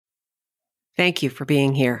Thank you for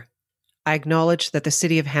being here. I acknowledge that the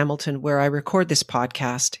city of Hamilton, where I record this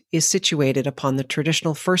podcast, is situated upon the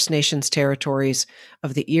traditional First Nations territories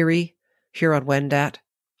of the Erie, Huron-Wendat,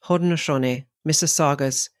 Haudenosaunee,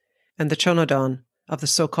 Mississaugas, and the Chonodon of the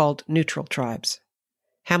so-called Neutral Tribes.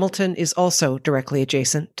 Hamilton is also directly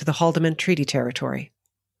adjacent to the Haldimand Treaty Territory.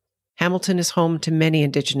 Hamilton is home to many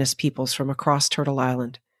Indigenous peoples from across Turtle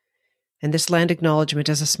Island, and this land acknowledgement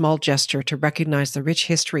is a small gesture to recognize the rich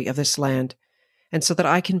history of this land, and so that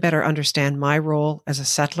I can better understand my role as a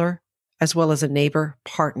settler, as well as a neighbor,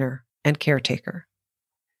 partner, and caretaker.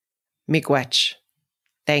 Miigwech,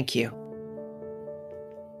 thank you.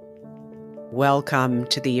 Welcome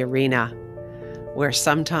to the arena, where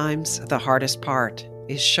sometimes the hardest part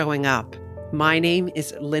is showing up. My name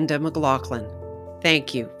is Linda McLaughlin.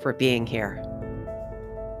 Thank you for being here.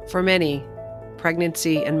 For many,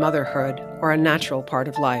 pregnancy and motherhood are a natural part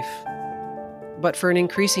of life. But for an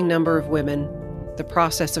increasing number of women, the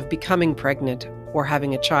process of becoming pregnant or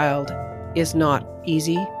having a child is not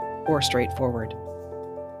easy or straightforward.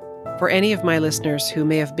 For any of my listeners who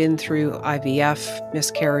may have been through IVF,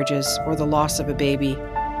 miscarriages, or the loss of a baby,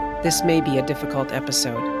 this may be a difficult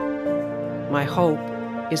episode. My hope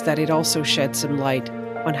is that it also sheds some light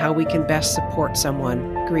on how we can best support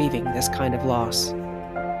someone grieving this kind of loss.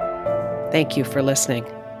 Thank you for listening.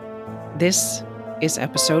 This is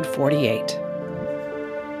episode 48.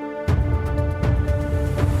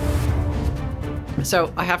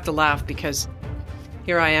 So I have to laugh because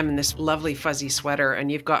here I am in this lovely fuzzy sweater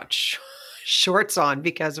and you've got shorts on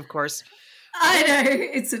because, of course, I know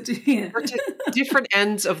it's we're to different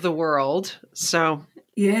ends of the world. So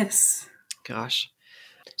yes, gosh.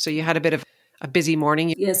 So you had a bit of a busy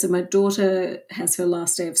morning. Yeah, so my daughter has her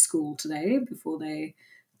last day of school today before they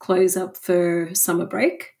close up for summer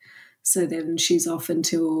break. So then she's off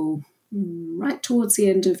until right towards the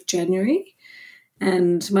end of January.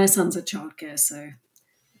 And my son's at childcare, so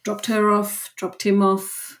dropped her off, dropped him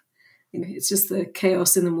off. You know, it's just the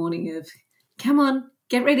chaos in the morning of, come on,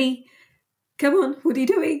 get ready. Come on, what are you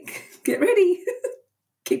doing? Get ready.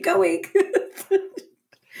 Keep going.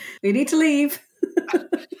 We need to leave.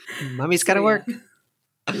 Mommy's got to work.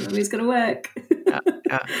 Mommy's got to work.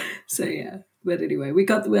 Yeah. So yeah, but anyway,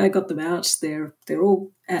 I got them out. They're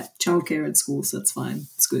all at childcare at school, so it's fine.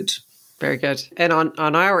 It's good. Very good. And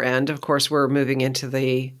on our end, of course, we're moving into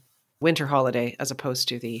the winter holiday as opposed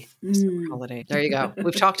to the summer holiday. There you go.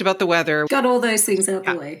 We've talked about the weather. Got all those things out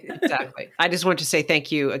the way. Exactly. I just want to say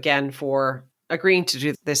thank you again for agreeing to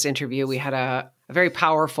do this interview. We had a very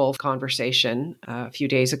powerful conversation a few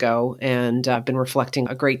days ago, and I've been reflecting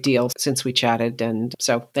a great deal since we chatted. And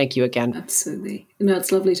so thank you again. Absolutely. No,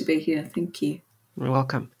 it's lovely to be here. Thank you. You're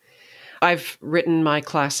welcome. I've written my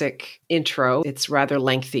classic intro. It's rather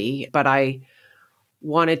lengthy, but I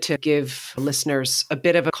wanted to give listeners a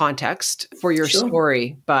bit of a context for your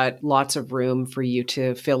story, but lots of room for you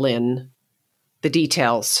to fill in the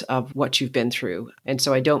details of what you've been through. And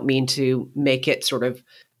so I don't mean to make it sort of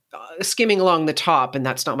skimming along the top, and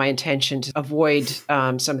that's not my intention, to avoid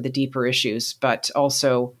some of the deeper issues, but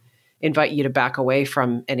also invite you to back away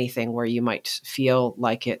from anything where you might feel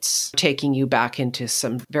like it's taking you back into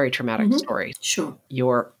some very traumatic stories. Sure.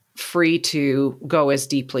 You're free to go as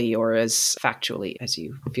deeply or as factually as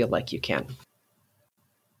you feel like you can.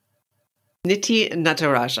 Niti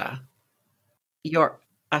Nadarajah, you're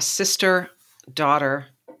a sister, daughter,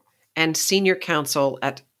 and senior counsel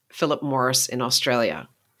at Philip Morris in Australia.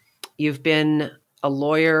 You've been a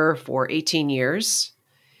lawyer for 18 years,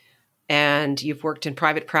 and you've worked in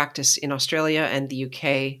private practice in Australia and the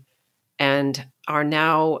UK, and are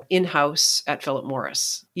now in-house at Philip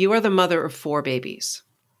Morris. You are the mother of 4 babies.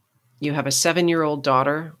 You have a 7-year-old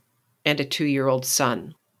daughter and a 2-year-old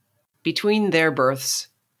son. Between their births,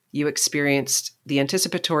 you experienced the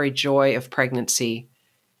anticipatory joy of pregnancy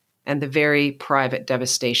and the very private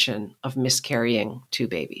devastation of miscarrying 2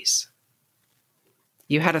 babies.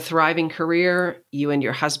 You had a thriving career. You and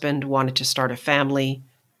your husband wanted to start a family,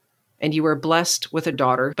 and you were blessed with a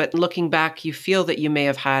daughter. But looking back, you feel that you may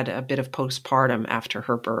have had a bit of postpartum after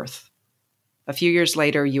her birth. A few years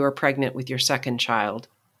later, you were pregnant with your second child,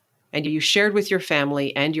 and you shared with your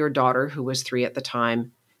family and your daughter, who was 3 at the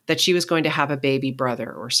time, that she was going to have a baby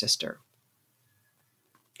brother or sister.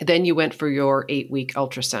 Then you went for your 8-week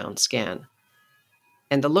ultrasound scan,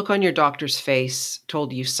 and the look on your doctor's face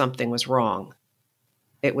told you something was wrong.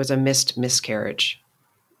 It was a missed miscarriage.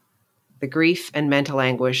 The grief and mental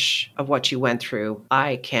anguish of what you went through,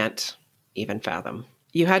 I can't even fathom.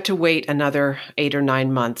 You had to wait another 8 or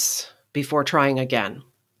 9 months before trying again.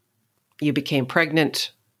 You became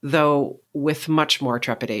pregnant, though with much more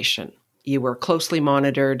trepidation. You were closely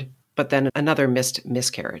monitored, but then another missed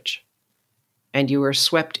miscarriage. And you were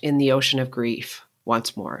swept in the ocean of grief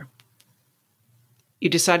once more. You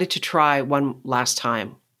decided to try one last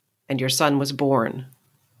time, and your son was born,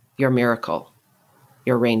 your miracle,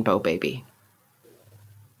 your rainbow baby.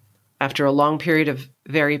 After a long period of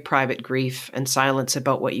very private grief and silence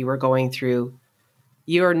about what you were going through,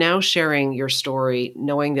 you are now sharing your story,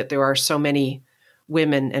 knowing that there are so many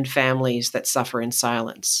women and families that suffer in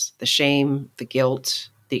silence. The shame, the guilt,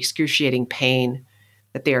 the excruciating pain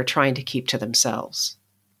that they are trying to keep to themselves.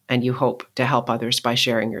 And you hope to help others by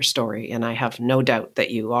sharing your story. And I have no doubt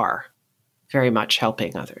that you are very much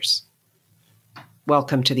helping others.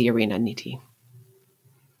 Welcome to the arena, Niti.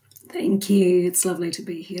 Thank you. It's lovely to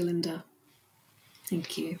be here, Linda.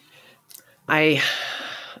 Thank you.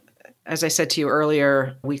 As I said to you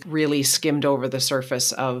earlier, we really skimmed over the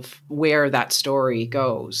surface of where that story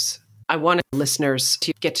goes. I wanted listeners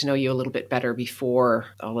to get to know you a little bit better before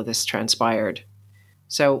all of this transpired.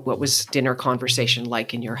 So what was dinner conversation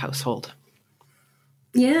like in your household?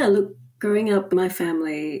 Yeah, look, growing up, my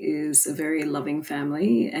family is a very loving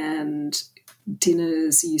family, and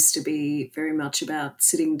dinners used to be very much about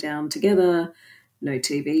sitting down together, no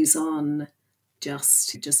TVs on,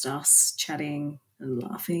 just us chatting and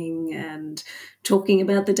laughing and talking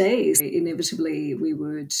about the days. Inevitably, we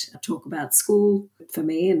would talk about school for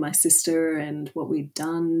me and my sister and what we'd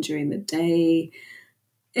done during the day.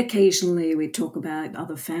 Occasionally, we'd talk about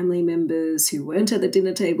other family members who weren't at the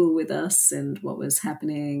dinner table with us and what was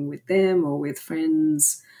happening with them or with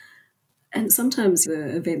friends. And sometimes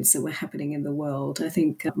the events that were happening in the world. I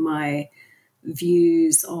think my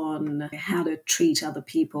views on how to treat other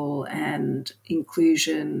people and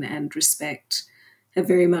inclusion and respect have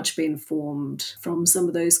very much been formed from some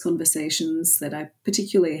of those conversations that I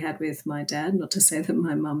particularly had with my dad. Not to say that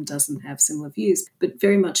my mum doesn't have similar views, but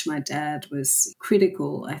very much my dad was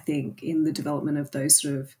critical, I think, in the development of those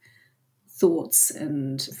sort of thoughts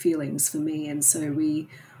and feelings for me. And so we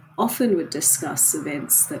often would discuss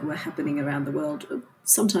events that were happening around the world,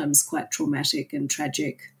 sometimes quite traumatic and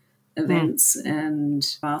tragic events, and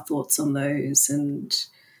our thoughts on those, and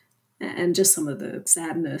just some of the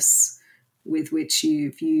sadness with which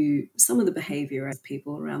you view some of the behaviour of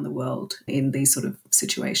people around the world in these sort of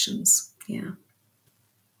situations. Yeah.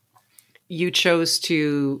 You chose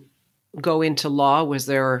to go into law. Was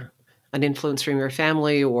there an influence from your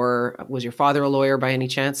family, or was your father a lawyer by any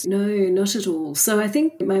chance? No, not at all. So I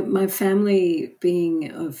think my family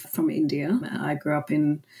being from India, I grew up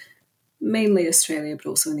in mainly Australia, but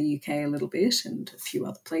also in the UK a little bit, and a few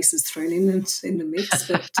other places thrown in the mix.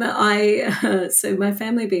 But so my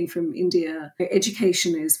family being from India,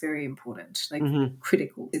 education is very important, like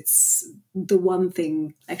critical. It's the one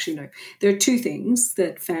thing, actually no, there are two things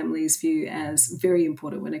that families view as very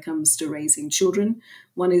important when it comes to raising children.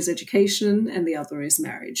 One is education and the other is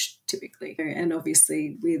marriage, typically. And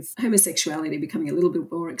obviously with homosexuality becoming a little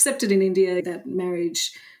bit more accepted in India, that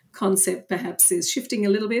marriage concept perhaps is shifting a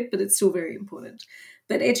little bit, but it's still very important.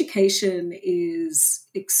 But education is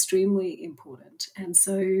extremely important. And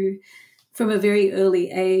so from a very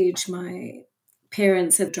early age, my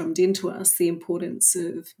parents have drummed into us the importance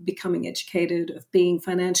of becoming educated, of being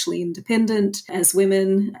financially independent as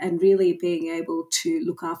women, and really being able to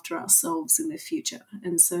look after ourselves in the future.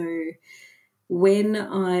 And so when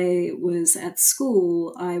I was at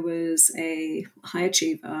school, I was a high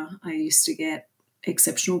achiever. I used to get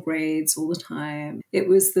exceptional grades all the time. It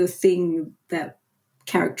was the thing that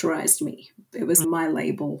characterized me. It was my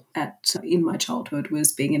label in my childhood,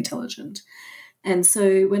 was being intelligent. And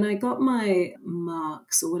so when I got my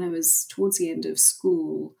marks, or when I was towards the end of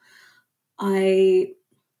school, I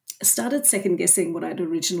started second guessing what I'd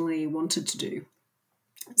originally wanted to do.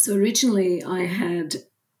 So originally I had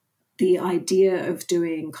the idea of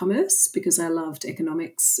doing commerce because I loved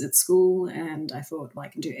economics at school, and I thought, well, I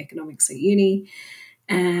can do economics at uni.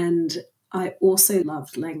 And I also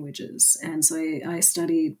loved languages. And so I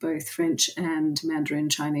studied both French and Mandarin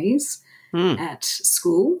Chinese at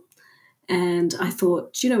school. And I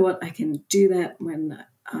thought, you know what, I can do that when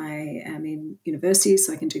I am in university,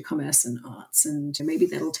 so I can do commerce and arts, and maybe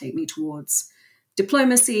that'll take me towards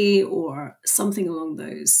diplomacy or something along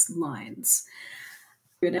those lines.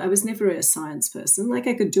 I was never a science person. Like,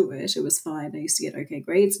 I could do it. It was fine. I used to get okay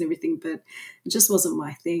grades and everything, but it just wasn't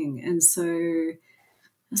my thing. And so I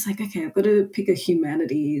was like, okay, I've got to pick a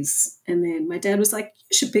humanities. And then my dad was like,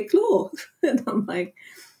 you should pick law. And I'm like,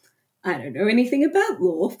 I don't know anything about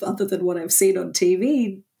law other than what I've seen on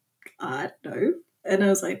TV. I don't know. And I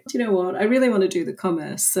was like, do you know what? I really want to do the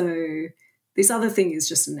commerce. So this other thing is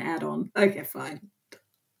just an add-on. Okay, fine.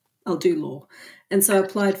 I'll do law. And so I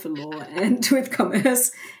applied for law and with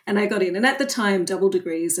commerce, and I got in. And at the time, double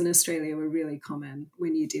degrees in Australia were really common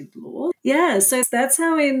when you did law. Yeah, so that's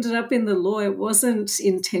how I ended up in the law. It wasn't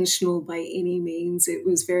intentional by any means. It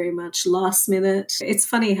was very much last minute. It's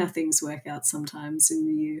funny how things work out sometimes,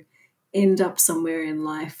 and you end up somewhere in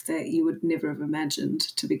life that you would never have imagined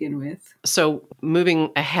to begin with. So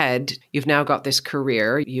moving ahead, you've now got this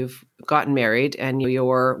career, you've gotten married, and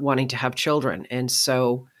you're wanting to have children. And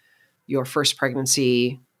so your first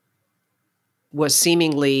pregnancy was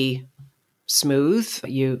seemingly smooth.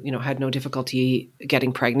 You had no difficulty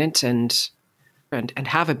getting pregnant and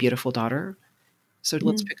have a beautiful daughter. So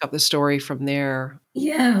let's pick up the story from there.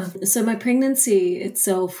 Yeah. So my pregnancy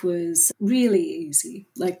itself was really easy.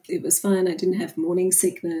 Like, it was fine. I didn't have morning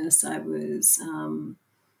sickness. I was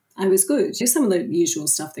good. Just some of the usual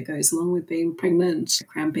stuff that goes along with being pregnant,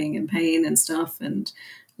 cramping and pain and stuff, and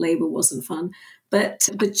labor wasn't fun. But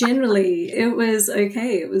generally it was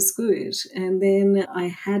okay. It was good. And then I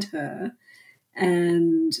had her,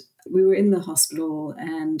 and we were in the hospital,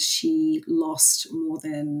 and she lost more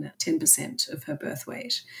than 10% of her birth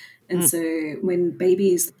weight. And so when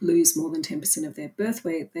babies lose more than 10% of their birth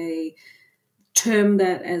weight, they term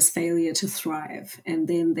that as failure to thrive. And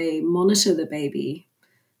then they monitor the baby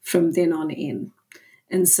from then on in.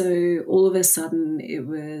 And so all of a sudden it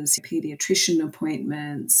was pediatrician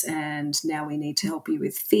appointments, and now we need to help you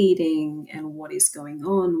with feeding, and what is going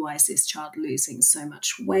on? Why is this child losing so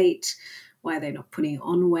much weight? Why are they not putting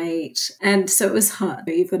on weight? And so it was hard.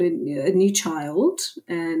 You've got a new child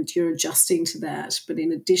and you're adjusting to that. But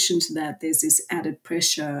in addition to that, there's this added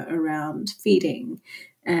pressure around feeding.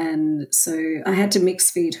 And so I had to mix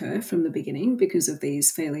feed her from the beginning because of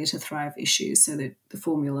these failure to thrive issues, so that the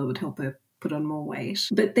formula would help her put on more weight.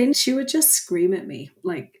 But then she would just scream at me.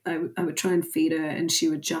 Like, I would try and feed her and she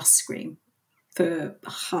would just scream for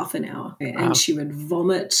half an hour. Wow. And she would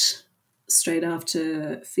vomit straight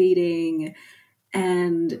after feeding.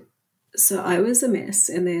 And so I was a mess.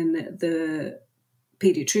 And then the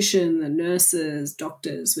pediatrician, the nurses,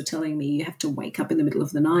 doctors were telling me, you have to wake up in the middle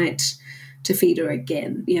of the night to feed her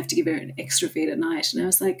again. You have to give her an extra feed at night. And I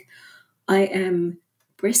was like, I am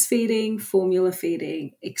breastfeeding, formula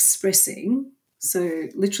feeding, expressing. So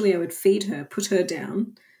literally I would feed her, put her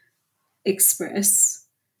down, express,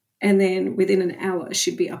 and then within an hour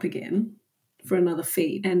she'd be up again for another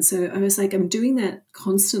feed. And so I was like, I'm doing that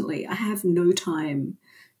constantly. I have no time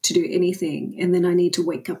to do anything. And then I need to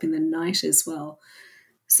wake up in the night as well.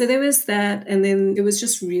 So there was that. And then it was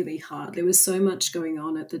just really hard. There was so much going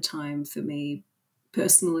on at the time for me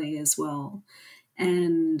personally as well.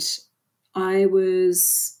 And I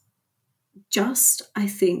was just, I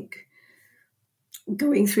think,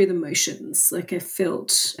 going through the motions. Like, I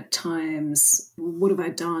felt at times, what have I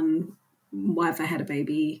done? Why have I had a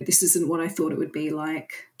baby? This isn't what I thought it would be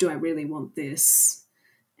like. Do I really want this?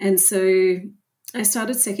 And so I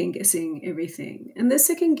started second-guessing everything. And the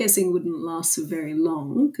second-guessing wouldn't last for very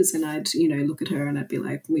long, because then I'd, look at her and I'd be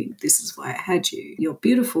like, this is why I had you. You're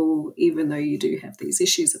beautiful, even though you do have these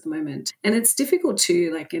issues at the moment. And it's difficult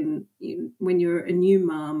too, like when you're a new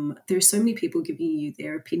mum, there are so many people giving you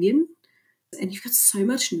their opinion, and you've got so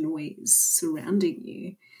much noise surrounding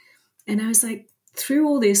you. And I was like, through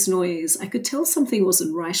all this noise, I could tell something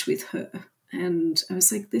wasn't right with her. And I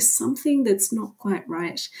was like, there's something that's not quite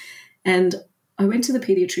right. And I went to the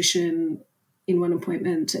pediatrician in one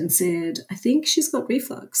appointment and said, I think she's got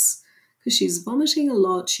reflux because she's vomiting a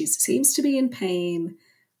lot. She seems to be in pain.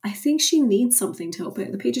 I think she needs something to help her.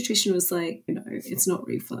 The pediatrician was like, it's not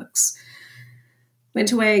reflux.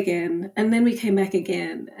 Went away again. And then we came back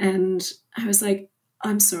again. And I was like,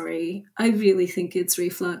 I'm sorry, I really think it's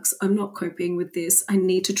reflux. I'm not coping with this. I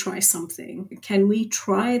need to try something. Can we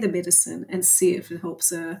try the medicine and see if it helps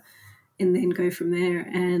her, and then go from there?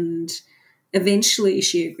 And eventually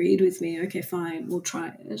she agreed with me. Okay, fine, we'll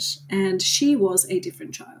try it. And she was a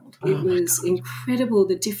different child. It was incredible,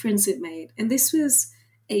 the difference it made. And this was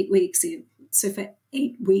 8 weeks in. So for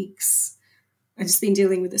 8 weeks, I've just been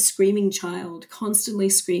dealing with a screaming child, constantly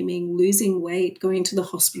screaming, losing weight, going to the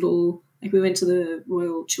hospital. Like, we went to the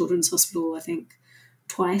Royal Children's Hospital, I think,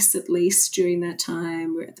 twice at least during that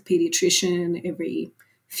time. We're at the pediatrician every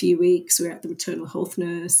few weeks. We're at the maternal health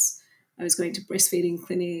nurse. I was going to breastfeeding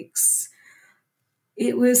clinics.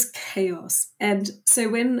 It was chaos. And so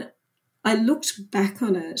when I looked back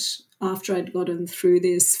on it after I'd gotten through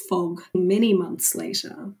this fog many months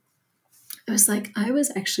later, I was like, I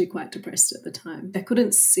was actually quite depressed at the time. I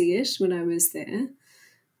couldn't see it when I was there.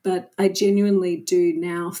 But I genuinely do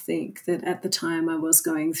now think that at the time I was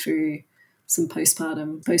going through some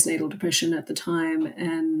postnatal depression at the time,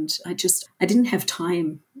 and I didn't have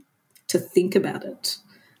time to think about it.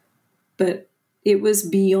 But it was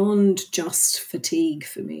beyond just fatigue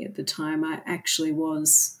for me at the time. I actually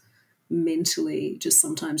was mentally just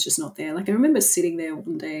sometimes just not there. Like I remember sitting there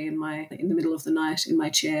one day in the middle of the night in my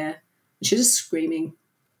chair, and she was just screaming.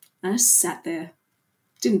 I just sat there,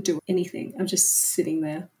 didn't do anything. I'm just sitting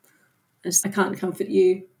there. I can't comfort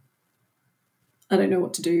you. I don't know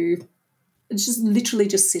what to do. It's just literally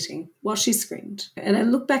just sitting while she screamed. And I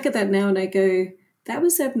look back at that now and I go, that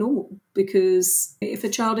was abnormal, because if a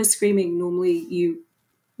child is screaming, normally you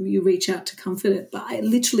reach out to comfort it. But I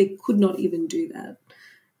literally could not even do that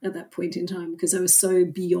at that point in time because I was so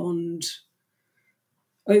beyond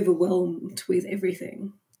overwhelmed with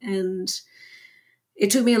everything. And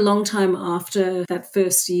it took me a long time after that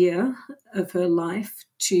first year of her life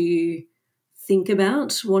to think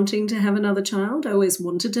about wanting to have another child. I always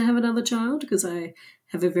wanted to have another child because I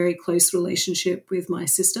have a very close relationship with my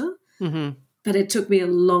sister. Mm-hmm. But it took me a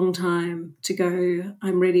long time to go,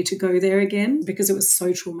 I'm ready to go there again, because it was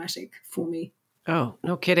so traumatic for me. Oh,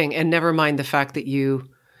 no kidding. And never mind the fact that you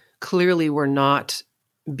clearly were not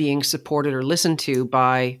being supported or listened to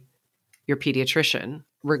by your pediatrician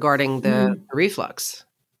regarding the reflux.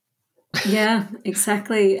 Yeah,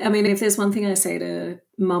 exactly. I mean, if there's one thing I say to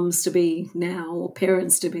mums to be now, or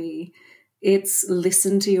parents to be, it's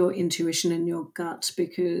listen to your intuition and your gut,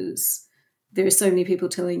 because there are so many people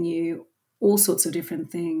telling you all sorts of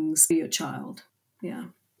different things for your child. Yeah.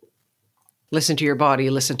 Listen to your body,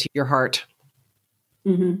 listen to your heart.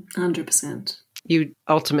 100%. You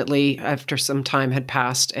ultimately, after some time had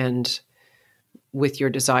passed, and with your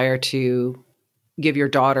desire to give your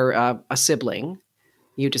daughter a sibling,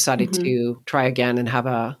 you decided to try again and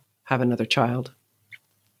have another child.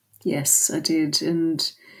 Yes, I did.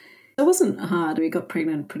 And it wasn't hard. We got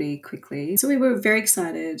pregnant pretty quickly. So we were very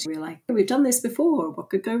excited. We were like, we've done this before. What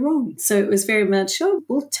could go wrong? So it was very much, oh,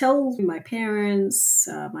 we'll tell my parents,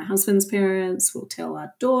 my husband's parents, we'll tell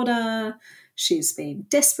our daughter. She's been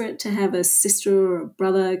desperate to have a sister or a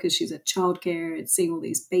brother because she's at childcare and seeing all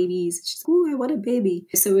these babies. She's like, oh, I want a baby.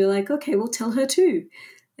 So we were like, okay, we'll tell her too.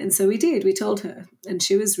 And so we did. We told her. And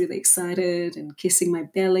she was really excited and kissing my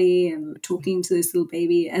belly and talking to this little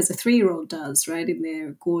baby as a 3-year-old does, right, in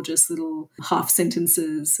their gorgeous little half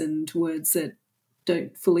sentences and words that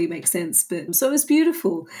don't fully make sense. But so it was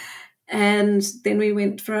beautiful. And then we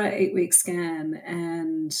went for our 8-week scan,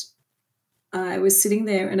 and I was sitting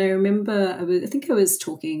there, and I remember I think I was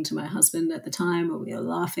talking to my husband at the time, and we were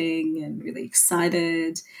laughing and really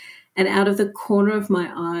excited. And out of the corner of my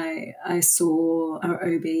eye, I saw our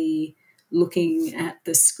OB looking at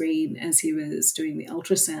the screen as he was doing the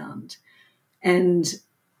ultrasound. And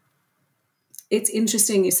it's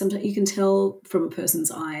interesting, sometimes you can tell from a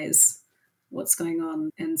person's eyes what's going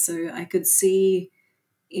on. And so I could see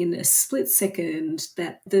in a split second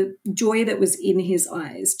that the joy that was in his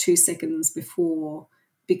eyes 2 seconds before,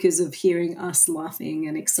 because of hearing us laughing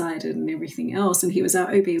and excited and everything else. And he was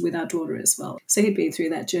our OB with our daughter as well. So he'd been through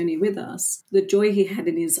that journey with us. The joy he had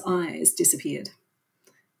in his eyes disappeared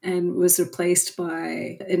and was replaced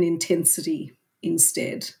by an intensity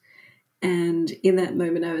instead. And in that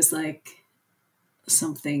moment, I was like,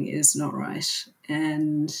 something is not right.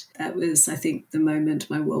 And that was, I think, the moment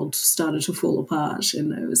my world started to fall apart.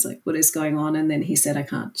 And I was like, what is going on? And then he said, I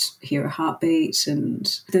can't hear a heartbeat. And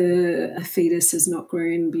the fetus has not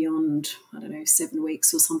grown beyond, 7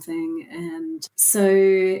 weeks or something. And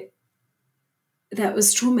so that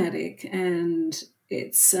was traumatic. And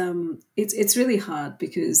it's really hard,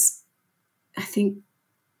 because I think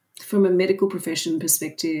from a medical profession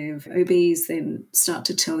perspective, OBs then start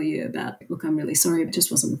to tell you about, look, I'm really sorry, it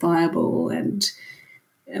just wasn't viable and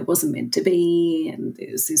it wasn't meant to be, and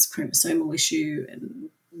there's this chromosomal issue and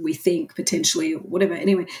we think potentially whatever.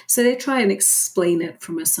 Anyway, so they try and explain it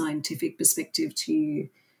from a scientific perspective to you.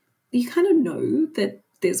 You kind of know that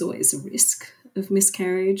there's always a risk of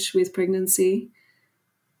miscarriage with pregnancy.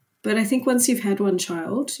 But I think once you've had one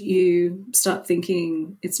child, you start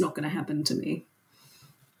thinking it's not going to happen to me,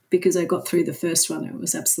 because I got through the first one. It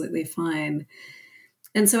was absolutely fine.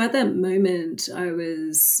 And so at that moment, I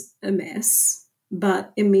was a mess.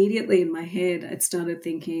 But immediately in my head, I'd started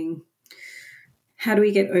thinking, how do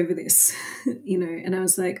we get over this? And I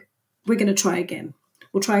was like, we're going to try again.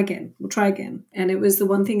 We'll try again. We'll try again. And it was the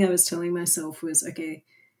one thing I was telling myself was, okay,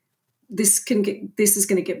 this is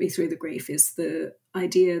going to get me through the grief, is the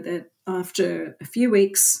idea that after a few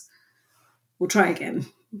weeks, we'll try again.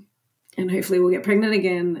 And hopefully we'll get pregnant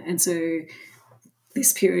again. And so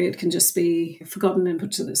this period can just be forgotten and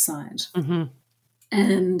put to the side. Mm-hmm.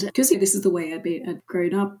 And because this is the way I'd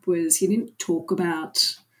grown up, was you didn't talk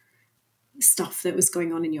about stuff that was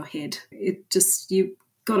going on in your head. It just, you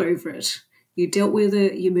got over it. You dealt with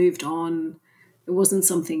it, you moved on. It wasn't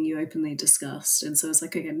something you openly discussed. And so I was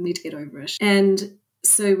like, okay, I need to get over it. And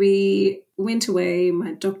so we went away.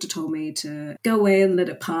 My doctor told me to go away and let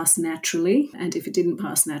it pass naturally. And if it didn't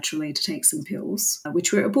pass naturally, to take some pills,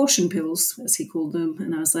 which were abortion pills, as he called them.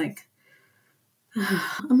 And I was like,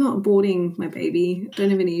 I'm not aborting my baby. I don't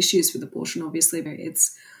have any issues with abortion, obviously.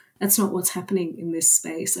 That's not what's happening in this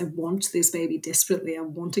space. I want this baby desperately. I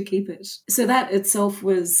want to keep it. So that itself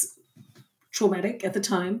was traumatic at the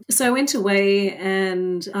time. So I went away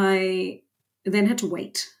and I then had to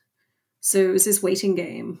wait. So it was this waiting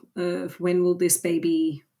game of when will this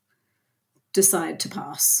baby decide to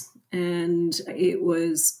pass? And it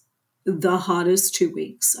was the hardest 2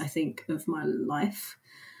 weeks, I think, of my life.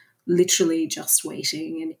 Literally just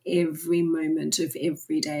waiting, and every moment of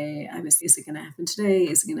every day I was, is it going to happen today?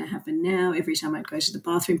 Is it going to happen now? Every time I'd go to the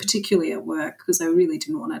bathroom, particularly at work, because I really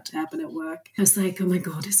didn't want it to happen at work, I was like, oh my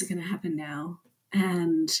God, is it going to happen now?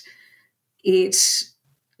 And it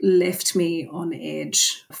left me on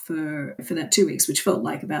edge for that 2 weeks, which felt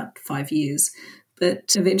like about 5 years.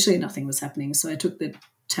 But eventually nothing was happening. So I took the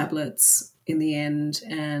tablets in the end,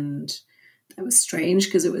 and that was strange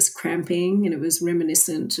because it was cramping, and it was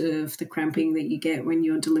reminiscent of the cramping that you get when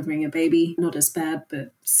you're delivering a baby. Not as bad,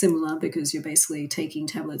 but similar, because you're basically taking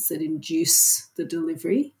tablets that induce the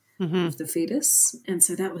delivery of the fetus. And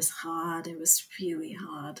so that was hard. It was really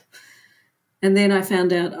hard. And then I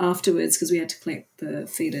found out afterwards, because we had to collect the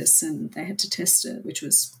fetus and they had to test it, which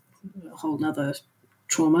was a whole nother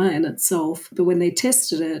trauma in itself. But when they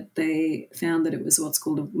tested it, they found that it was what's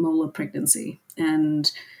called a molar pregnancy.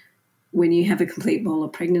 And when you have a complete molar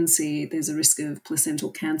pregnancy, there's a risk of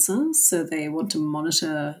placental cancer. So they want to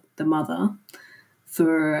monitor the mother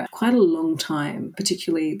for quite a long time,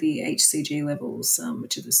 particularly the HCG levels,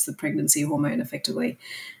 which is the pregnancy hormone effectively.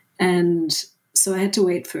 And so I had to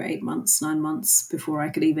wait for 8 months, 9 months before I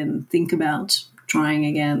could even think about trying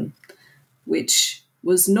again, which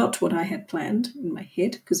was not what I had planned in my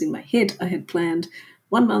head, because in my head I had planned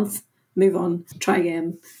 1 month, move on, try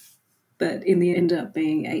again. But in the end, ended up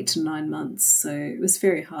being 8 to 9 months. So it was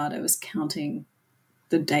very hard. I was counting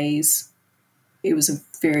the days. It was a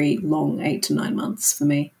very long 8 to 9 months for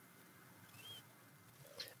me.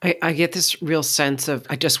 I get this real sense of,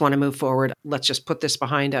 I just want to move forward. Let's just put this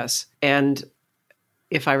behind us. And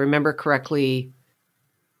if I remember correctly,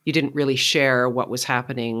 you didn't really share what was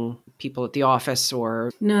happening, people at the office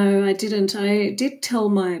or... No, I didn't. I did tell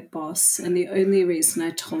my boss, and the only reason I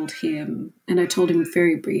told him, and I told him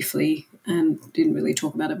very briefly and didn't really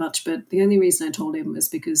talk about it much, but the only reason I told him was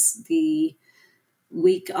because the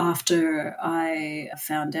week after I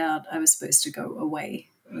found out, I was supposed to go away.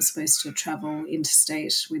 I was supposed to travel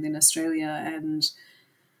interstate within Australia, and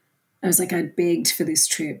I was like, I'd begged for this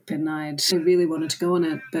trip and I really wanted to go on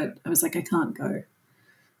it, but I was like, I can't go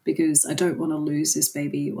because I don't want to lose this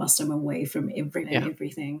baby whilst I'm away from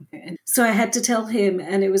everything. And so I had to tell him,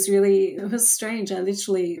 and it was strange. I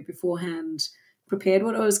literally beforehand prepared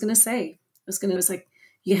what I was going to say. I was like,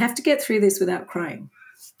 you have to get through this without crying.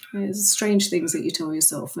 There's strange things that you tell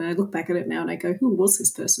yourself. And I look back at it now and I go, who was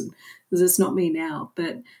this person? Because it's not me now.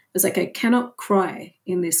 But I was like, I cannot cry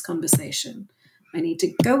in this conversation. I need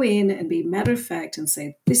to go in and be matter of fact and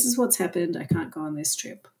say, this is what's happened. I can't go on this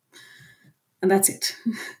trip. And that's it.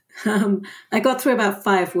 I got through about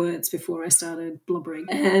 5 words before I started blubbering.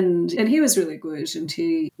 And he was really good, and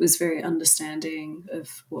he was very understanding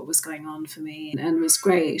of what was going on for me and was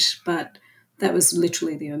great. But that was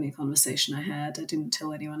literally the only conversation I had. I didn't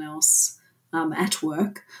tell anyone else at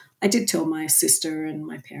work. I did tell my sister and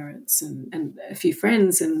my parents and a few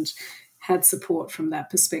friends, and had support from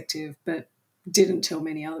that perspective, but didn't tell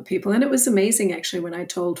many other people. And it was amazing, actually, when I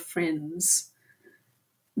told friends,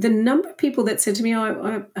 the number of people that said to me,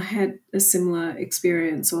 oh, I had a similar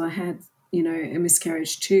experience, or I had, a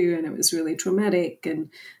miscarriage too, and it was really traumatic. And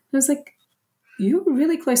I was like, you're a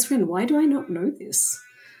really close friend. Why do I not know this?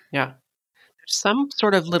 Yeah. There's some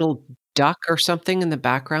sort of little duck or something in the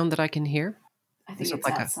background that I can hear. I think it's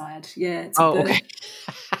like outside. Yeah. It's okay.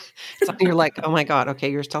 So you're like, oh my God, okay,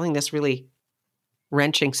 you're telling this really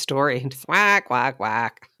wrenching story. And just whack, whack,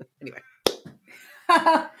 whack. Anyway.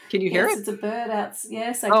 Can you hear it? It's a bird outside.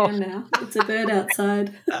 Yes, I can now. It's a bird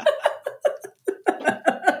outside.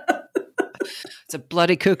 It's a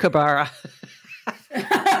bloody kookaburra.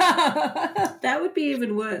 That would be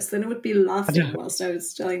even worse. Then it would be laughing whilst I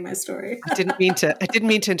was telling my story. I didn't mean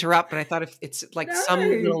to interrupt, but I thought if it's like some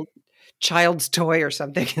little child's toy or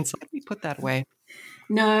something, it's like, let me put that away.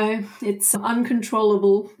 No, it's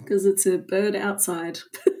uncontrollable because it's a bird outside.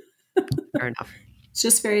 Fair enough. It's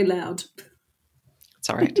just very loud. It's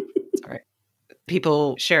all right. It's all right.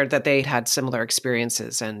 people shared that they had similar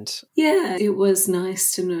experiences. And yeah, it was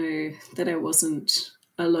nice to know that I wasn't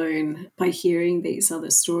alone by hearing these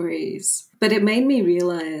other stories. But it made me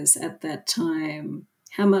realize at that time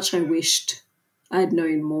how much I wished I'd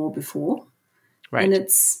known more before. right. And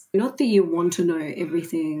it's not that you want to know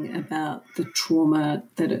everything about the trauma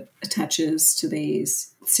that attaches to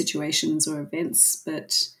these situations or events,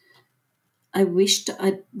 but I wished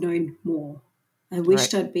I'd known more. I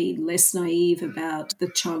wished I'd been less naive about the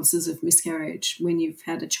chances of miscarriage when you've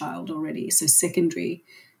had a child already, so secondary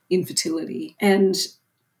infertility. And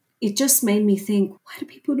it just made me think, why do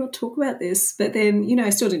people not talk about this? But then, I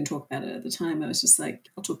still didn't talk about it at the time. I was just like,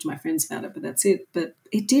 I'll talk to my friends about it, but that's it. But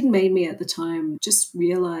it did make me at the time just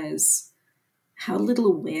realize how little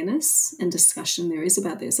awareness and discussion there is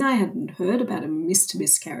about this. I hadn't heard about a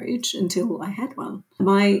miscarriage until I had one.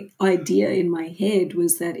 My idea in my head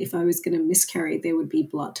was that if I was going to miscarry, there would be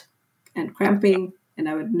blood and cramping, and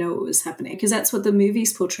I would know it was happening, because that's what the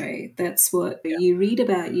movies portray. That's what you read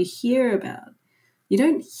about, you hear about. You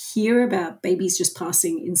don't hear about babies just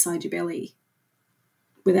passing inside your belly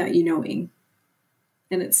without you knowing,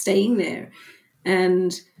 and it's staying there.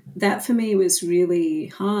 And that for me was really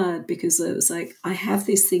hard, because it was like, I have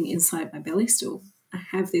this thing inside my belly still. I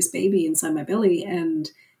have this baby inside my belly and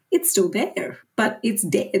it's still there, but it's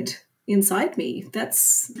dead inside me.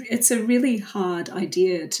 It's a really hard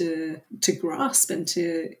idea to grasp and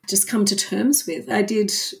to just come to terms with. I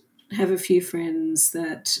did have a few friends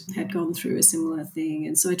that had gone through a similar thing,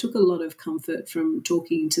 and so I took a lot of comfort from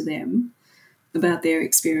talking to them about their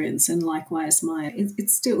experience, and likewise mine.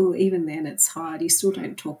 It's still, even then, it's hard. You still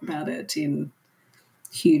don't talk about it in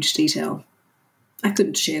huge detail. I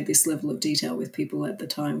couldn't share this level of detail with people at the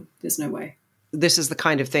time. There's no way. This is the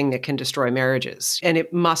kind of thing that can destroy marriages. And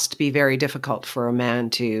it must be very difficult for a man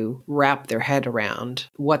to wrap their head around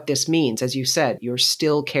what this means. As you said, you're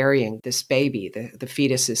still carrying this baby. The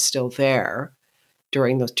fetus is still there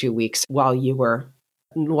during those 2 weeks while you were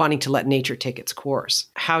wanting to let nature take its course.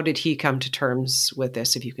 How did he come to terms with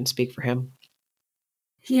this, if you can speak for him?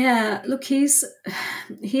 Yeah, look, he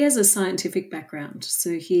has a scientific background.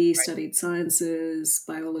 So he studied sciences,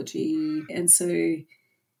 biology, and so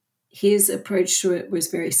his approach to it was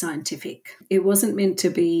very scientific. It wasn't meant to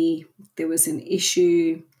be, there was an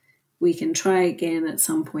issue, we can try again at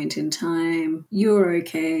some point in time. You're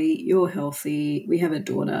okay, you're healthy, we have a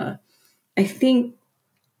daughter. I think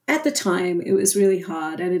at the time it was really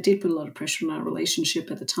hard, and it did put a lot of pressure on our relationship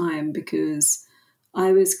at the time, because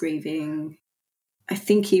I was grieving. I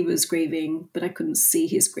think he was grieving, but I couldn't see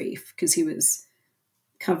his grief because he was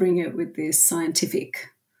covering it with this scientific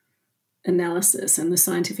analysis, and the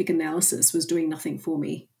scientific analysis was doing nothing for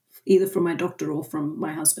me, either from my doctor or from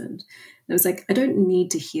my husband. And I was like, I don't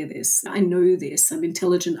need to hear this. I know this. I'm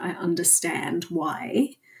intelligent. I understand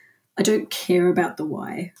why. I don't care about the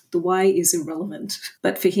why. The why is irrelevant.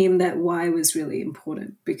 But for him, that why was really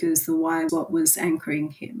important, because the why was what was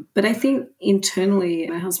anchoring him. But I think internally,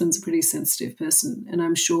 my husband's a pretty sensitive person, and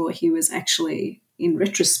I'm sure he was actually, in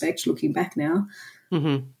retrospect, looking back now,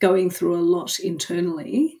 going through a lot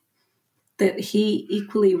internally that he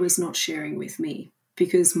equally was not sharing with me,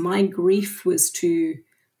 because my grief was too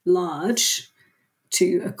large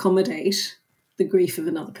to accommodate the grief of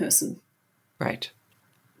another person. Right.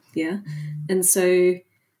 Yeah. And so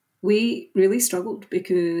we really struggled,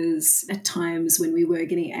 because at times when we were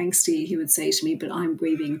getting angsty, he would say to me, but I'm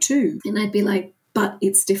grieving too. And I'd be like, but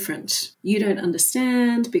it's different. You don't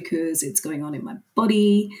understand, because it's going on in my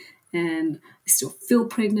body, and I still feel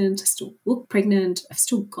pregnant, I still look pregnant, I've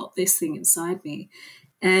still got this thing inside me.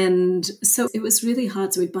 And so it was really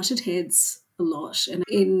hard. So we butted heads a lot. And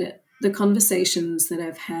in the conversations that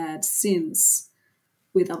I've had since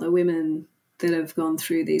with other women that have gone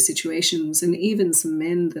through these situations, and even some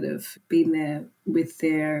men that have been there with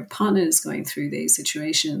their partners going through these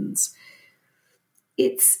situations,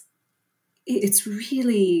 it's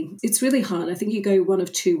really hard. I think you go one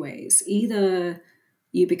of two ways. Either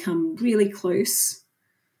you become really close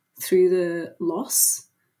through the loss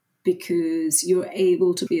because you're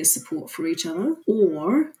able to be a support for each other,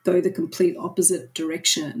 or go the complete opposite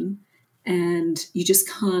direction and you just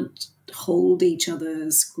can't hold each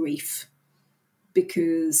other's grief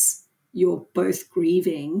because you're both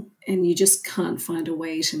grieving and you just can't find a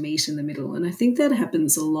way to meet in the middle. And I think that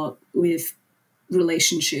happens a lot with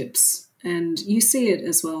relationships. And you see it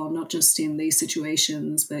as well, not just in these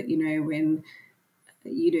situations, but, when,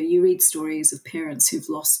 you read stories of parents who've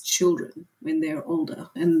lost children when they're older.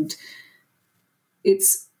 And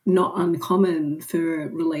it's not uncommon for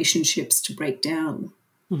relationships to break down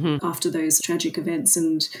after those tragic events.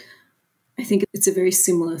 And I think it's a very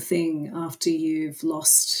similar thing after you've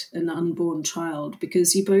lost an unborn child,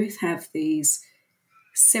 because you both have these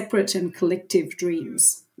separate and collective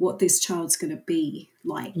dreams, what this child's going to be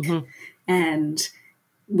like. Mm-hmm. And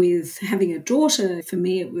with having a daughter, for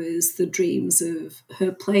me, it was the dreams of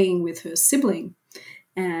her playing with her sibling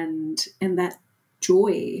and that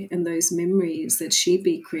joy and those memories that she'd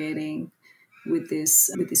be creating with this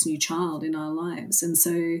new child in our lives. And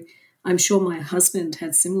so I'm sure my husband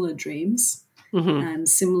had similar dreams Mm-hmm. and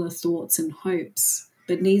similar thoughts and hopes,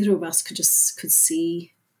 but neither of us could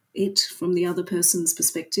see it from the other person's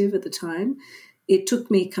perspective at the time. It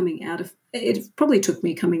probably took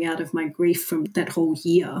me coming out of my grief from that whole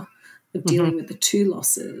year of dealing with the two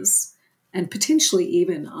losses, and potentially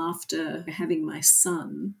even after having my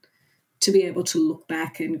son, to be able to look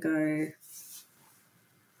back and go,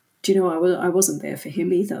 do you know, I wasn't there for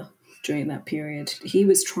him either during that period. He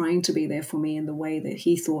was trying to be there for me in the way that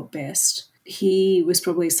he thought best. He was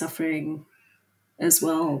probably suffering as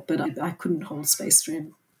well, but I couldn't hold space for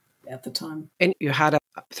him at the time. And you had a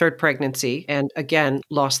third pregnancy and again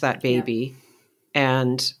lost that baby. Yeah.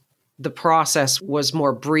 And the process was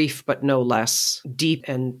more brief, but no less deep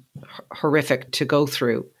and horrific to go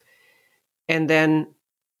through. And then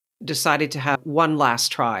decided to have one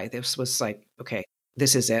last try. This was like, okay,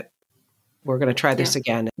 this is it. We're going to try this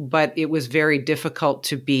again. But it was very difficult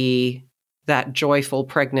to be that joyful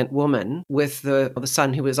pregnant woman with the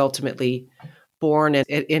son who was ultimately born and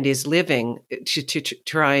is living, to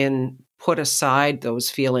try and put aside those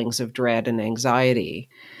feelings of dread and anxiety.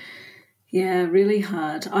 Yeah, really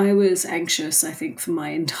hard. I was anxious, I think, for my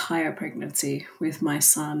entire pregnancy with my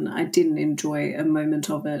son. I didn't enjoy a moment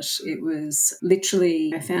of it. It was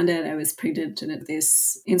literally, I found out I was pregnant, and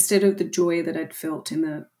instead of the joy that I'd felt in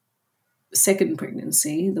the second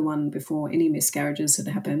pregnancy, the one before any miscarriages had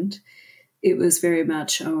happened, it was very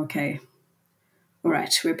much, oh, okay, all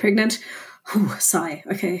right, we're pregnant. Ooh, sigh.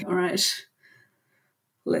 Okay, all right.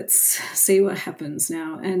 Let's see what happens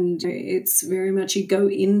now. And it's very much you go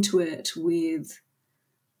into it with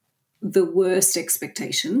the worst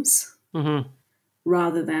expectations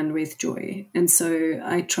rather than with joy. And so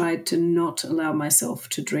I tried to not allow myself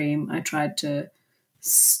to dream. I tried to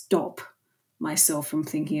stop myself from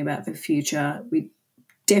thinking about the future. We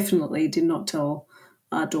definitely did not tell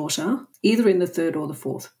our daughter, either in the third or the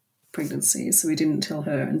fourth pregnancy. So we didn't tell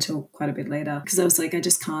her until quite a bit later, because I was like, I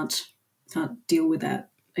just can't deal with that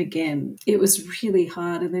again. It was really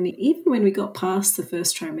hard. And then even when we got past the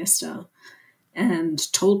first trimester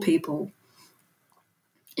and told people,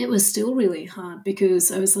 it was still really hard,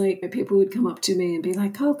 because I was like, people would come up to me and be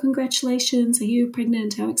like, oh, congratulations, are you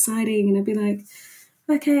pregnant? How exciting. And I'd be like,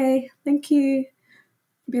 okay, thank you.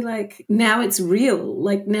 I'd be like, now it's real.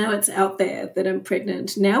 Like, now it's out there that I'm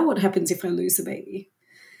pregnant. Now what happens if I lose a baby?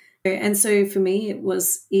 And so for me, it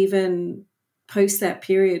was even post that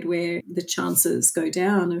period where the chances go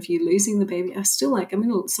down of you losing the baby, I still like, I'm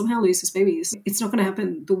going to somehow lose this baby. It's not going to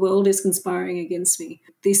happen. The world is conspiring against me.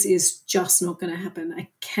 This is just not going to happen. I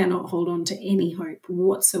cannot hold on to any hope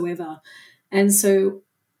whatsoever. And so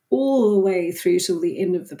all the way through till the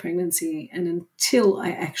end of the pregnancy, and until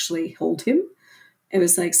I actually hold him, it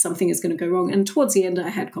was like something is going to go wrong. And towards the end, I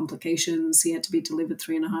had complications. He had to be delivered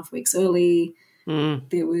 3.5 weeks early.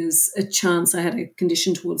 There was a chance I had a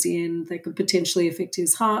condition towards the end that could potentially affect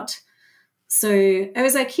his heart. So I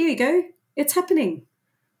was like, here you go. It's happening.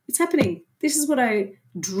 It's happening. This is what I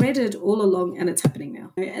dreaded all along, and it's happening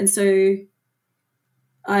now. And so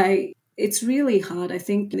it's really hard. I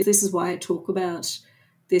think this is why I talk about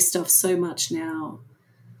this stuff so much now.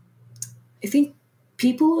 I think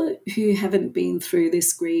people who haven't been through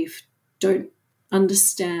this grief don't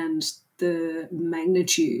understand the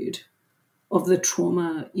magnitude of the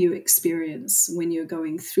trauma you experience when you're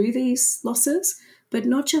going through these losses, but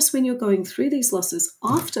not just when you're going through these losses,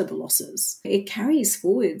 after the losses. It carries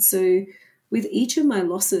forward. So with each of my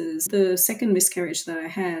losses, the second miscarriage that I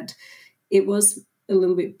had, it was a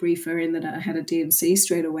little bit briefer in that I had a D&C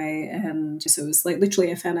straight away. And so it was like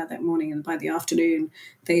literally I found out that morning, and by the afternoon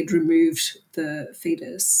they'd removed the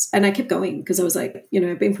fetus. And I kept going because I was like,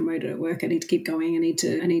 I've been promoted at work. I need to keep going. I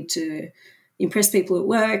need to impress people at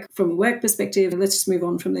work from a work perspective. Let's just move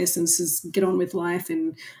on from this and just get on with life.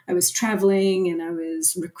 And I was traveling and I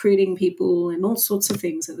was recruiting people and all sorts of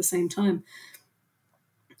things at the same time.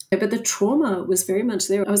 But the trauma was very much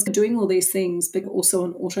there. I was doing all these things, but also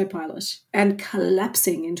on autopilot and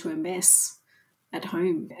collapsing into a mess at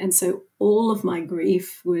home. And so all of my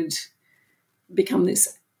grief would become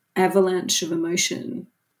this avalanche of emotion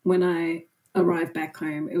when I arrived back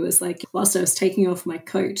home. It was like whilst I was taking off my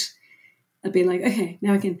coat I'd be like, okay,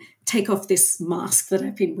 now I can take off this mask that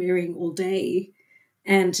I've been wearing all day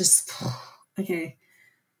and just, okay,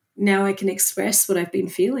 now I can express what I've been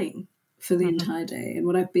feeling for the entire day and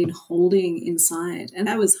what I've been holding inside. And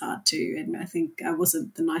that was hard too. And I think I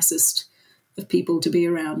wasn't the nicest of people to be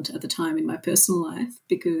around at the time in my personal life,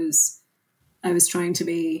 because I was trying to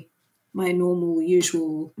be my normal,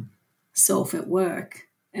 usual self at work.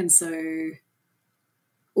 And so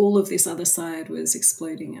all of this other side was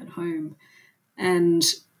exploding at home. And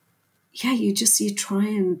yeah, you try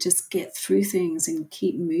and just get through things and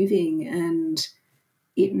keep moving, and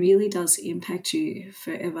it really does impact you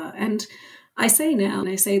forever. And I say now, and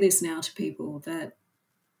I say this now to people, that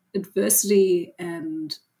adversity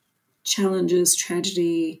and challenges,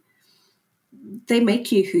 tragedy, they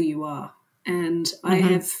make you who you are. And I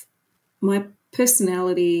have my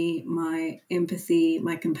personality, my empathy,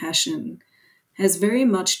 my compassion has very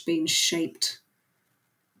much been shaped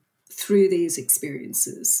through these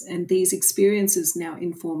experiences. And these experiences now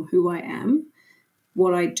inform who I am,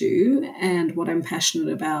 what I do, and what I'm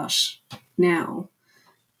passionate about now.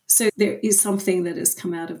 So there is something that has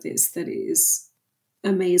come out of this that is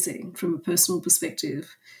amazing from a personal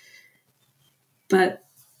perspective. But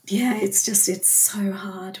yeah, it's so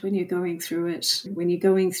hard when you're going through it. When you're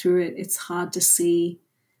going through it, it's hard to see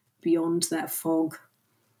beyond that fog.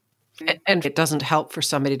 And it doesn't help for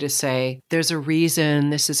somebody to say, there's a reason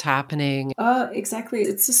this is happening. Exactly.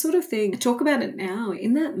 It's the sort of thing, talk about it now.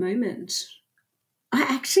 In that moment,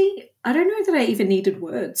 I don't know that I even needed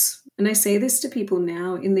words. And I say this to people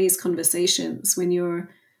now in these conversations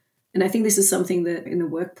and I think this is something that in the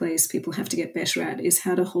workplace people have to get better at, is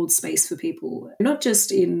how to hold space for people, not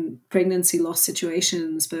just in pregnancy loss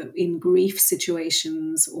situations, but in grief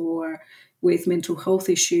situations or with mental health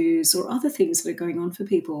issues or other things that are going on for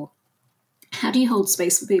people. How do you hold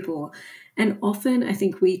space for people? And often I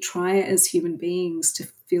think we try as human beings to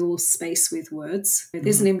fill space with words.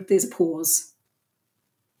 There's a pause.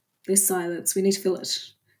 There's silence. We need to fill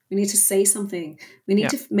it. We need to say something. We need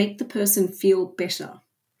to make the person feel better.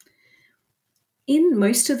 In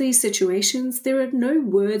most of these situations, there are no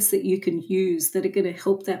words that you can use that are going to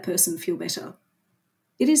help that person feel better.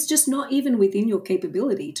 It is just not even within your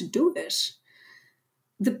capability to do it.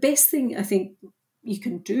 The best thing I think you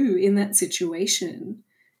can do in that situation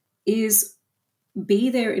is be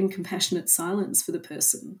there in compassionate silence for the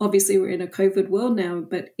person. Obviously, we're in a COVID world now,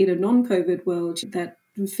 but in a non-COVID world, that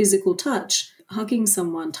physical touch, hugging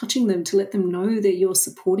someone, touching them to let them know that you're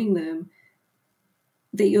supporting them,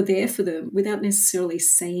 that you're there for them without necessarily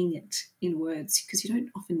saying it in words, because you don't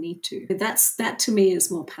often need to. That to me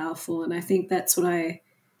is more powerful, and I think that's what I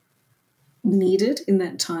needed in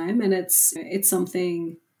that time. And it's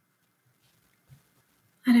something,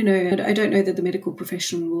 I don't know. I don't know that the medical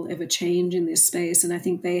profession will ever change in this space, and I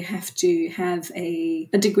think they have to have a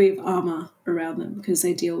degree of armor around them because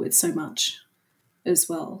they deal with so much as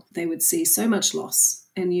well. They would see so much loss,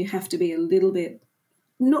 and you have to be a little bit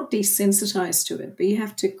not desensitized to it, but you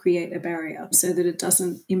have to create a barrier so that it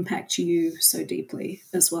doesn't impact you so deeply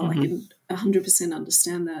as well. I can 100%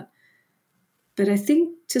 understand that. But I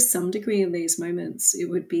think to some degree in these moments, it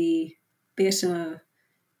would be better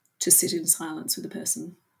to sit in silence with a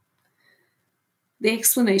person. The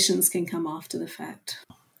explanations can come after the fact.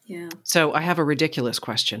 Yeah. So I have a ridiculous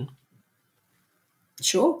question.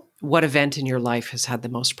 Sure. What event in your life has had the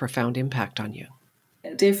most profound impact on you?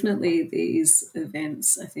 Definitely these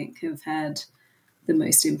events, I think, have had the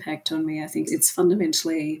most impact on me. I think it's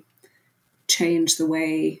fundamentally changed the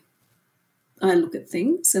way I look at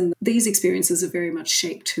things. And these experiences have very much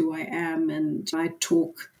shaped who I am. And I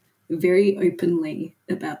talk very openly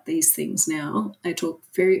about these things now. I talk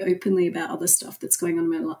very openly about other stuff that's going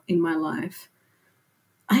on in my life.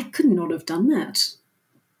 I could not have done that,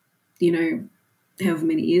 however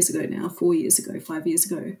many years ago now, 4 years ago, 5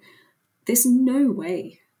 years ago. There's no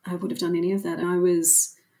way I would have done any of that. I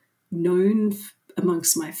was known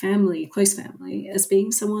amongst my family, close family, as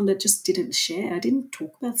being someone that just didn't share. I didn't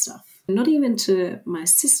talk about stuff. Not even to my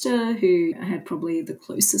sister, who I had probably the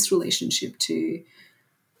closest relationship to,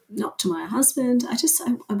 not to my husband.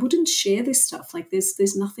 I wouldn't share this stuff. Like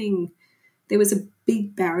there's nothing, there was a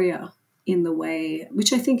big barrier in the way,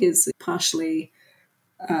 which I think is partially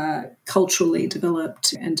culturally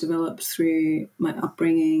developed through my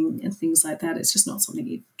upbringing and things like that. It's just not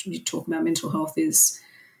something you talk about. Mental health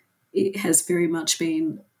it has very much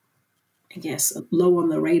been, I guess, low on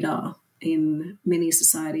the radar in many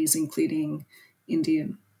societies, including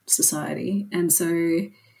Indian society. And so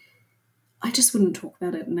I just wouldn't talk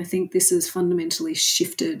about it. And I think this has fundamentally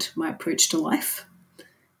shifted my approach to life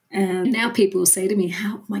And now people say to me,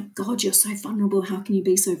 "How, my God, you're so vulnerable. How can you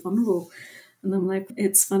be so vulnerable?" And I'm like,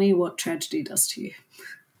 it's funny what tragedy does to you.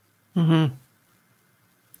 Mm-hmm.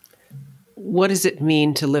 What does it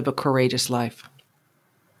mean to live a courageous life?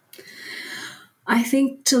 I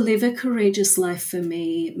think to live a courageous life for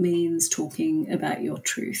me means talking about your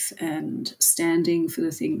truth and standing for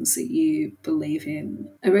the things that you believe in.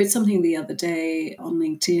 I wrote something the other day on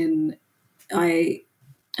LinkedIn. I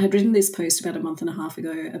had written this post about a month and a half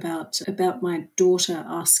ago about my daughter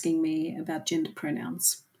asking me about gender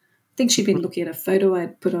pronouns. I think she'd been looking at a photo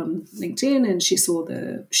I'd put on LinkedIn, and she saw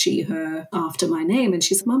the she, her after my name, and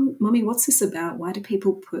she said, Mummy, what's this about? Why do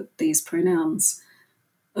people put these pronouns,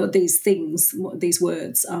 or these things, these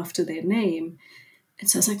words after their name? And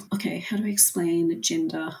so I was like, okay, how do I explain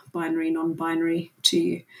gender, binary, non-binary to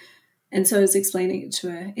you? And so I was explaining it to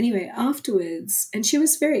her. Anyway, afterwards, and she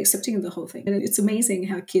was very accepting of the whole thing. And it's amazing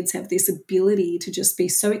how kids have this ability to just be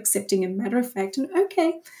so accepting and matter of fact and,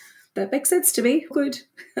 okay, that makes sense to me. Good.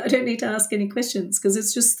 I don't need to ask any questions, because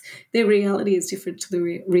it's just their reality is different to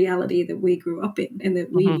the reality that we grew up in and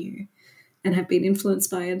that we knew and have been influenced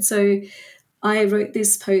by. And so I wrote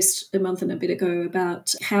this post a month and a bit ago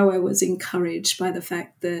about how I was encouraged by the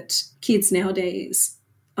fact that kids nowadays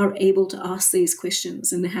are able to ask these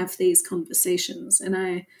questions and have these conversations.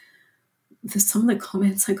 And some of the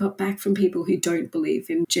comments I got back from people who don't believe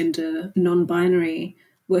in gender non-binary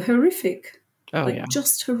were horrific. Oh, yeah.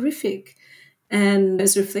 Just horrific. And I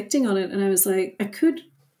was reflecting on it, and I was like, I could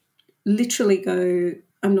literally go,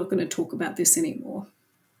 I'm not going to talk about this anymore,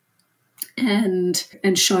 and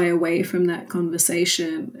shy away from that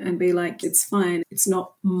conversation and be like, it's fine. It's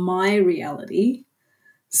not my reality.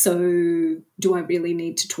 So do I really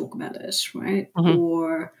need to talk about it, right? Mm-hmm.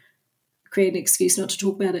 Or create an excuse not to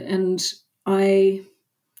talk about it? And I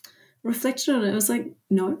reflected on it. I was like,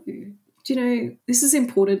 no, this is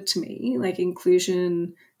important to me, like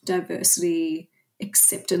inclusion, diversity,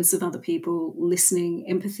 acceptance of other people, listening,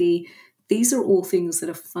 empathy. These are all things that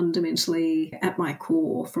are fundamentally at my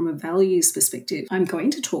core from a values perspective. I'm going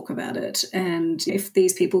to talk about it. And if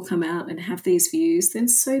these people come out and have these views, then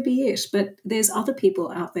so be it. But there's other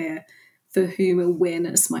people out there for whom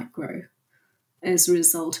awareness might grow as a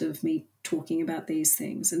result of me talking about these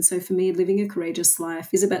things. And so for me, living a courageous life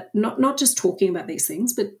is about not just talking about these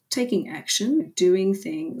things, but taking action, doing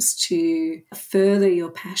things to further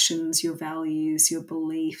your passions, your values, your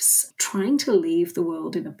beliefs, trying to leave the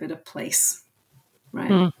world in a better place,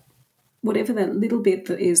 right? Whatever that little bit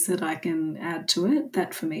that is that I can add to it,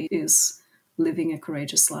 that for me is living a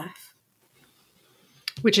courageous life.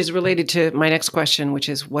 Which is related to my next question, which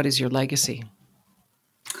is, what is your legacy?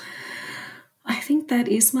 I think that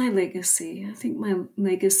is my legacy. I think my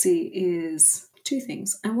legacy is two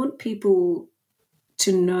things. I want people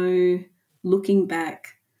to know, looking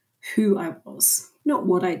back, who I was, not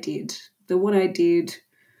what I did. The what I did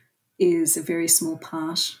is a very small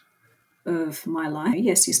part of my life.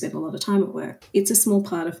 Yes, you spend a lot of time at work. It's a small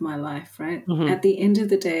part of my life, right? At the end of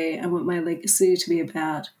the day, I want my legacy to be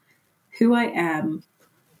about who I am,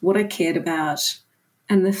 what I cared about,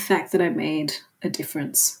 and the fact that I made a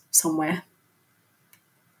difference somewhere.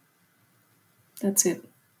 That's it.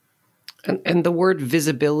 And the word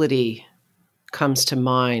visibility comes to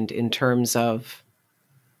mind in terms of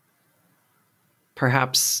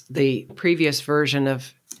perhaps the previous version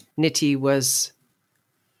of Niti was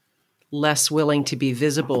less willing to be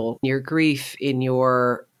visible. Your grief, in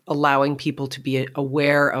your allowing people to be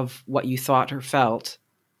aware of what you thought or felt,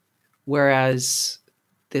 whereas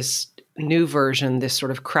this new version, this sort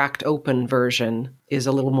of cracked open version, is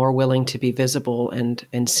a little more willing to be visible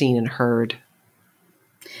and seen and heard.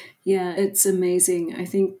 Yeah, it's amazing. I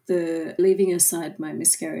think leaving aside my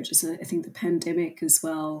miscarriages, I think the pandemic as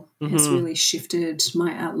well has really shifted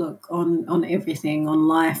my outlook on everything, on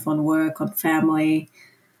life, on work, on family,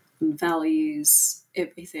 on values,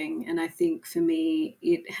 everything. And I think for me,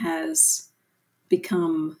 it has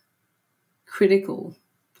become critical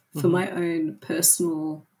for my own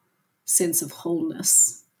personal sense of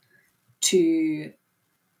wholeness to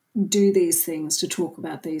do these things, to talk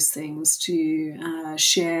about these things, to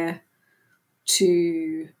share,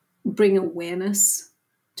 to bring awareness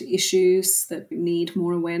to issues that need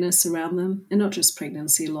more awareness around them, and not just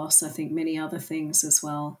pregnancy loss, I think many other things as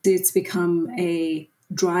well. It's become a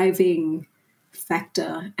driving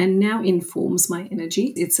factor and now informs my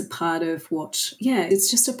energy. It's a part of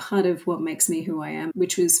it's just a part of what makes me who I am,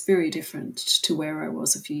 which was very different to where I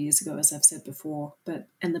was a few years ago, as I've said before.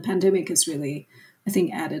 And the pandemic has really, I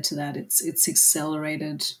think, added to that. It's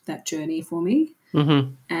accelerated that journey for me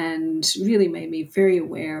and really made me very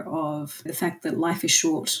aware of the fact that life is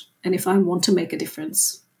short. And if I want to make a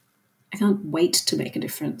difference, I can't wait to make a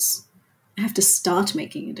difference. I have to start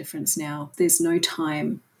making a difference now. There's no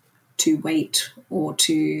time to wait or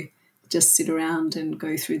to just sit around and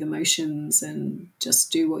go through the motions and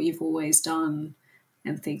just do what you've always done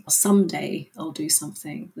and think, someday I'll do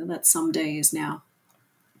something. That someday is now.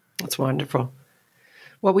 That's wonderful.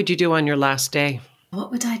 What would you do on your last day?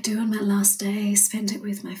 What would I do on my last day? Spend it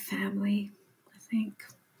with my family, I think.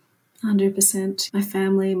 100%. My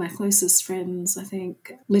family, my closest friends, I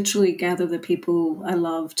think. Literally gather the people I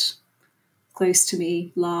loved close to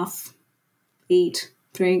me, laugh, eat,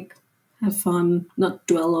 drink, have fun, not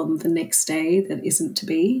dwell on the next day that isn't to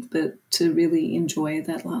be, but to really enjoy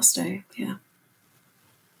that last day. Yeah.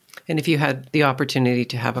 And if you had the opportunity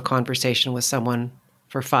to have a conversation with someone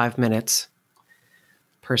for 5 minutes,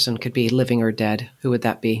 person could be living or dead, who would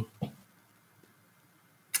that be?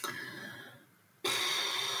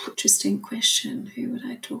 Interesting question. Who would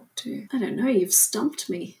I talk to? I don't know. You've stumped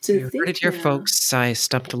me. You heard it here, folks. I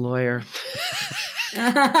stumped a lawyer.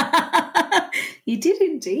 You did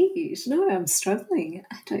indeed. No, I'm struggling.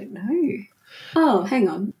 I don't know. Oh, hang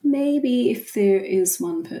on. Maybe if there is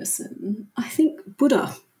one person, I think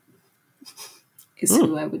Buddha is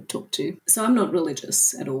who I would talk to. So I'm not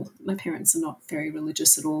religious at all. My parents are not very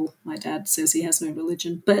religious at all. My dad says he has no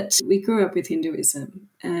religion. But we grew up with Hinduism,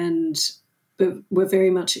 and we're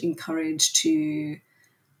very much encouraged to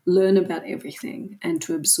learn about everything and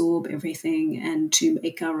to absorb everything and to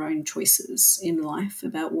make our own choices in life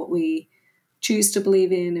about what we choose to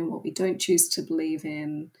believe in and what we don't choose to believe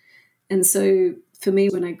in. And so for me,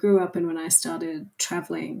 when I grew up and when I started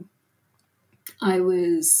traveling, I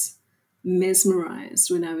was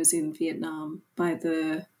mesmerized when I was in Vietnam by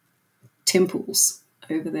the temples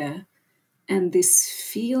over there. And this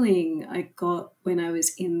feeling I got when I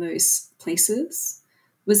was in those places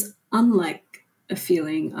was unlike a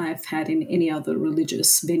feeling I've had in any other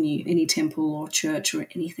religious venue, any temple or church or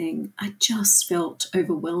anything. I just felt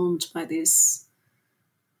overwhelmed by this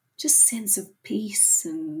just sense of peace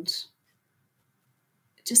and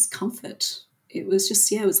just comfort. It was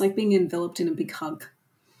just, it was like being enveloped in a big hug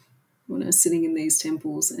when I was sitting in these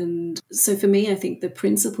temples. And so for me, I think the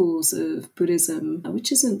principles of Buddhism,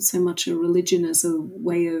 which isn't so much a religion as a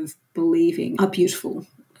way of believing, are beautiful.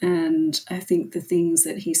 And I think the things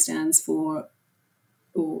that he stands for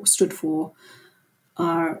or stood for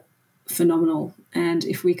are phenomenal. And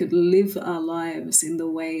if we could live our lives in the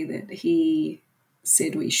way that he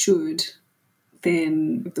said we should,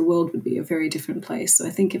 then the world would be a very different place. So I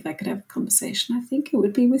think if I could have a conversation, I think it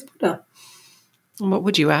would be with Buddha. What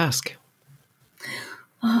would you ask?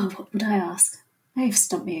 Oh, what would I ask? You've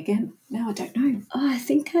stumped me again. Now I don't know. I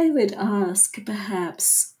think I would ask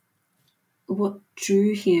perhaps what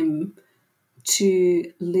drew him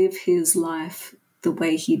to live his life the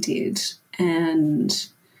way he did and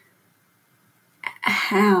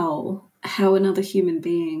how another human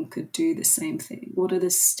being could do the same thing. What are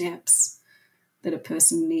the steps that a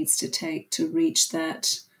person needs to take to reach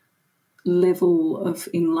that level of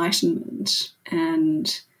enlightenment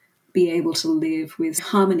and be able to live with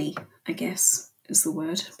harmony, I guess is the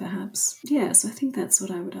word, perhaps. Yeah, so I think that's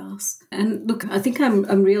what I would ask. And look, I think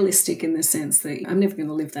I'm realistic in the sense that I'm never going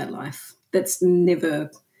to live that life. That's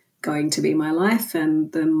never going to be my life,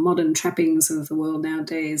 and the modern trappings of the world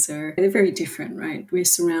nowadays they're very different, right? We're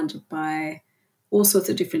surrounded by all sorts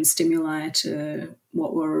of different stimuli to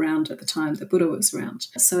what were around at the time that Buddha was around.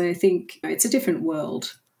 So I think it's a different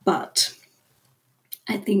world, but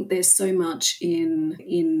I think there's so much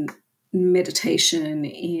in meditation,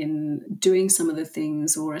 in doing some of the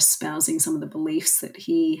things or espousing some of the beliefs that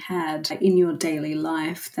he had in your daily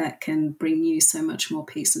life that can bring you so much more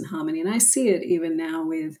peace and harmony. And I see it even now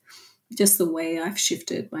with just the way I've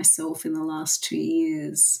shifted myself in the last 2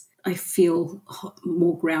 years. I feel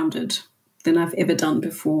more grounded than I've ever done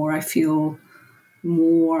before. I feel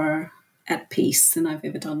more at peace than I've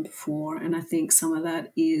ever done before. And I think some of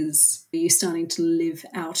that is you starting to live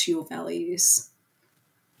out your values.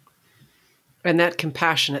 And that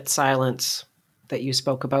compassionate silence that you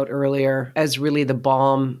spoke about earlier as really the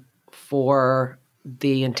balm for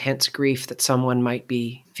the intense grief that someone might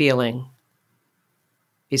be feeling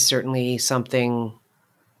is certainly something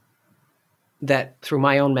that through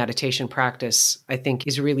my own meditation practice, I think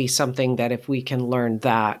is really something that if we can learn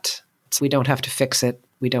that, we don't have to fix it.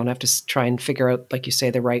 We don't have to try and figure out, like you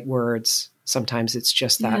say, the right words. Sometimes it's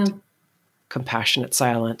just that compassionate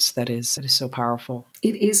silence that is so powerful.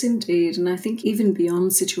 It is indeed. And I think even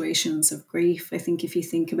beyond situations of grief, I think if you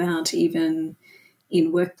think about even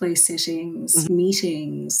in workplace settings,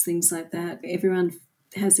 meetings, things like that, everyone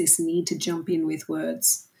has this need to jump in with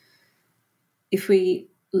words. If we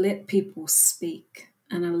let people speak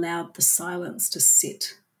and allowed the silence to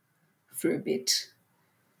sit for a bit,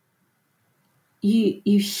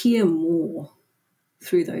 you hear more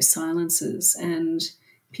through those silences, and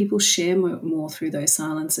people share more through those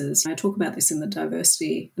silences. I talk about this in the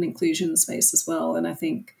diversity and inclusion space as well, and I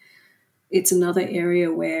think it's another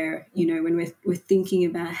area where, when we're thinking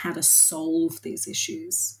about how to solve these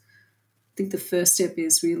issues, I think the first step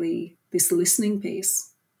is really this listening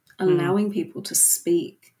piece, allowing people to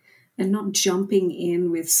speak and not jumping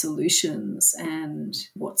in with solutions and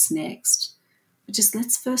what's next. But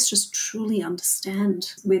let's first just truly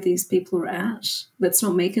understand where these people are at. Let's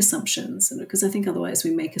not make assumptions, because I think otherwise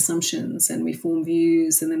we make assumptions and we form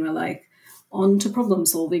views, and then we're like on to problem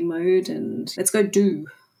solving mode and let's go do,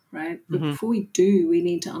 right? But before we do, we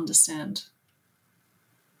need to understand.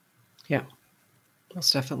 Yeah,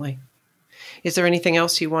 most definitely. Is there anything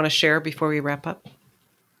else you want to share before we wrap up?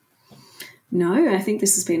 No, I think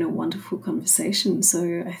this has been a wonderful conversation,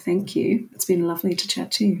 so I thank you. It's been lovely to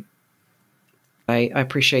chat to you. I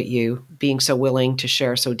appreciate you being so willing to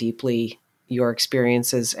share so deeply your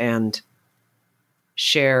experiences and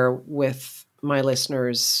share with my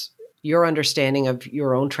listeners your understanding of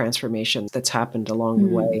your own transformation that's happened along the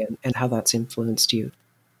way and how that's influenced you.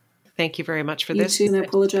 Thank you very much for this. You too, and I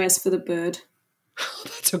apologize for the bird.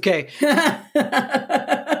 That's okay.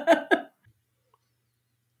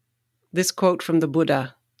 This quote from the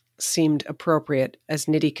Buddha seemed appropriate as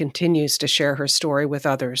Niti continues to share her story with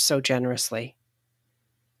others so generously.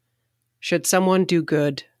 Should someone do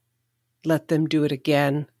good, let them do it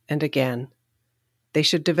again and again. They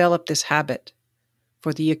should develop this habit,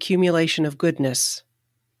 for the accumulation of goodness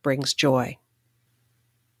brings joy.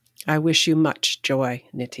 I wish you much joy,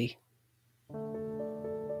 Niti.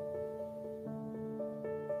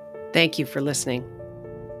 Thank you for listening.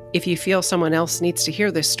 If you feel someone else needs to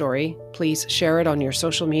hear this story, please share it on your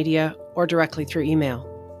social media or directly through email.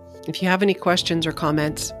 If you have any questions or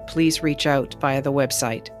comments, please reach out via the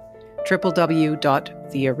website,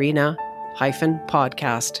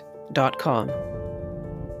 www.thearena-podcast.com.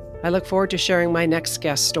 I look forward to sharing my next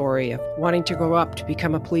guest story of wanting to grow up to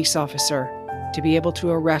become a police officer, to be able to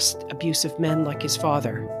arrest abusive men like his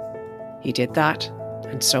father. He did that,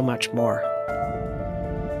 and so much more.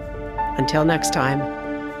 Until next time,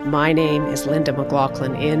 my name is Linda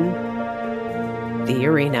McLaughlin in The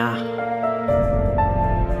Arena.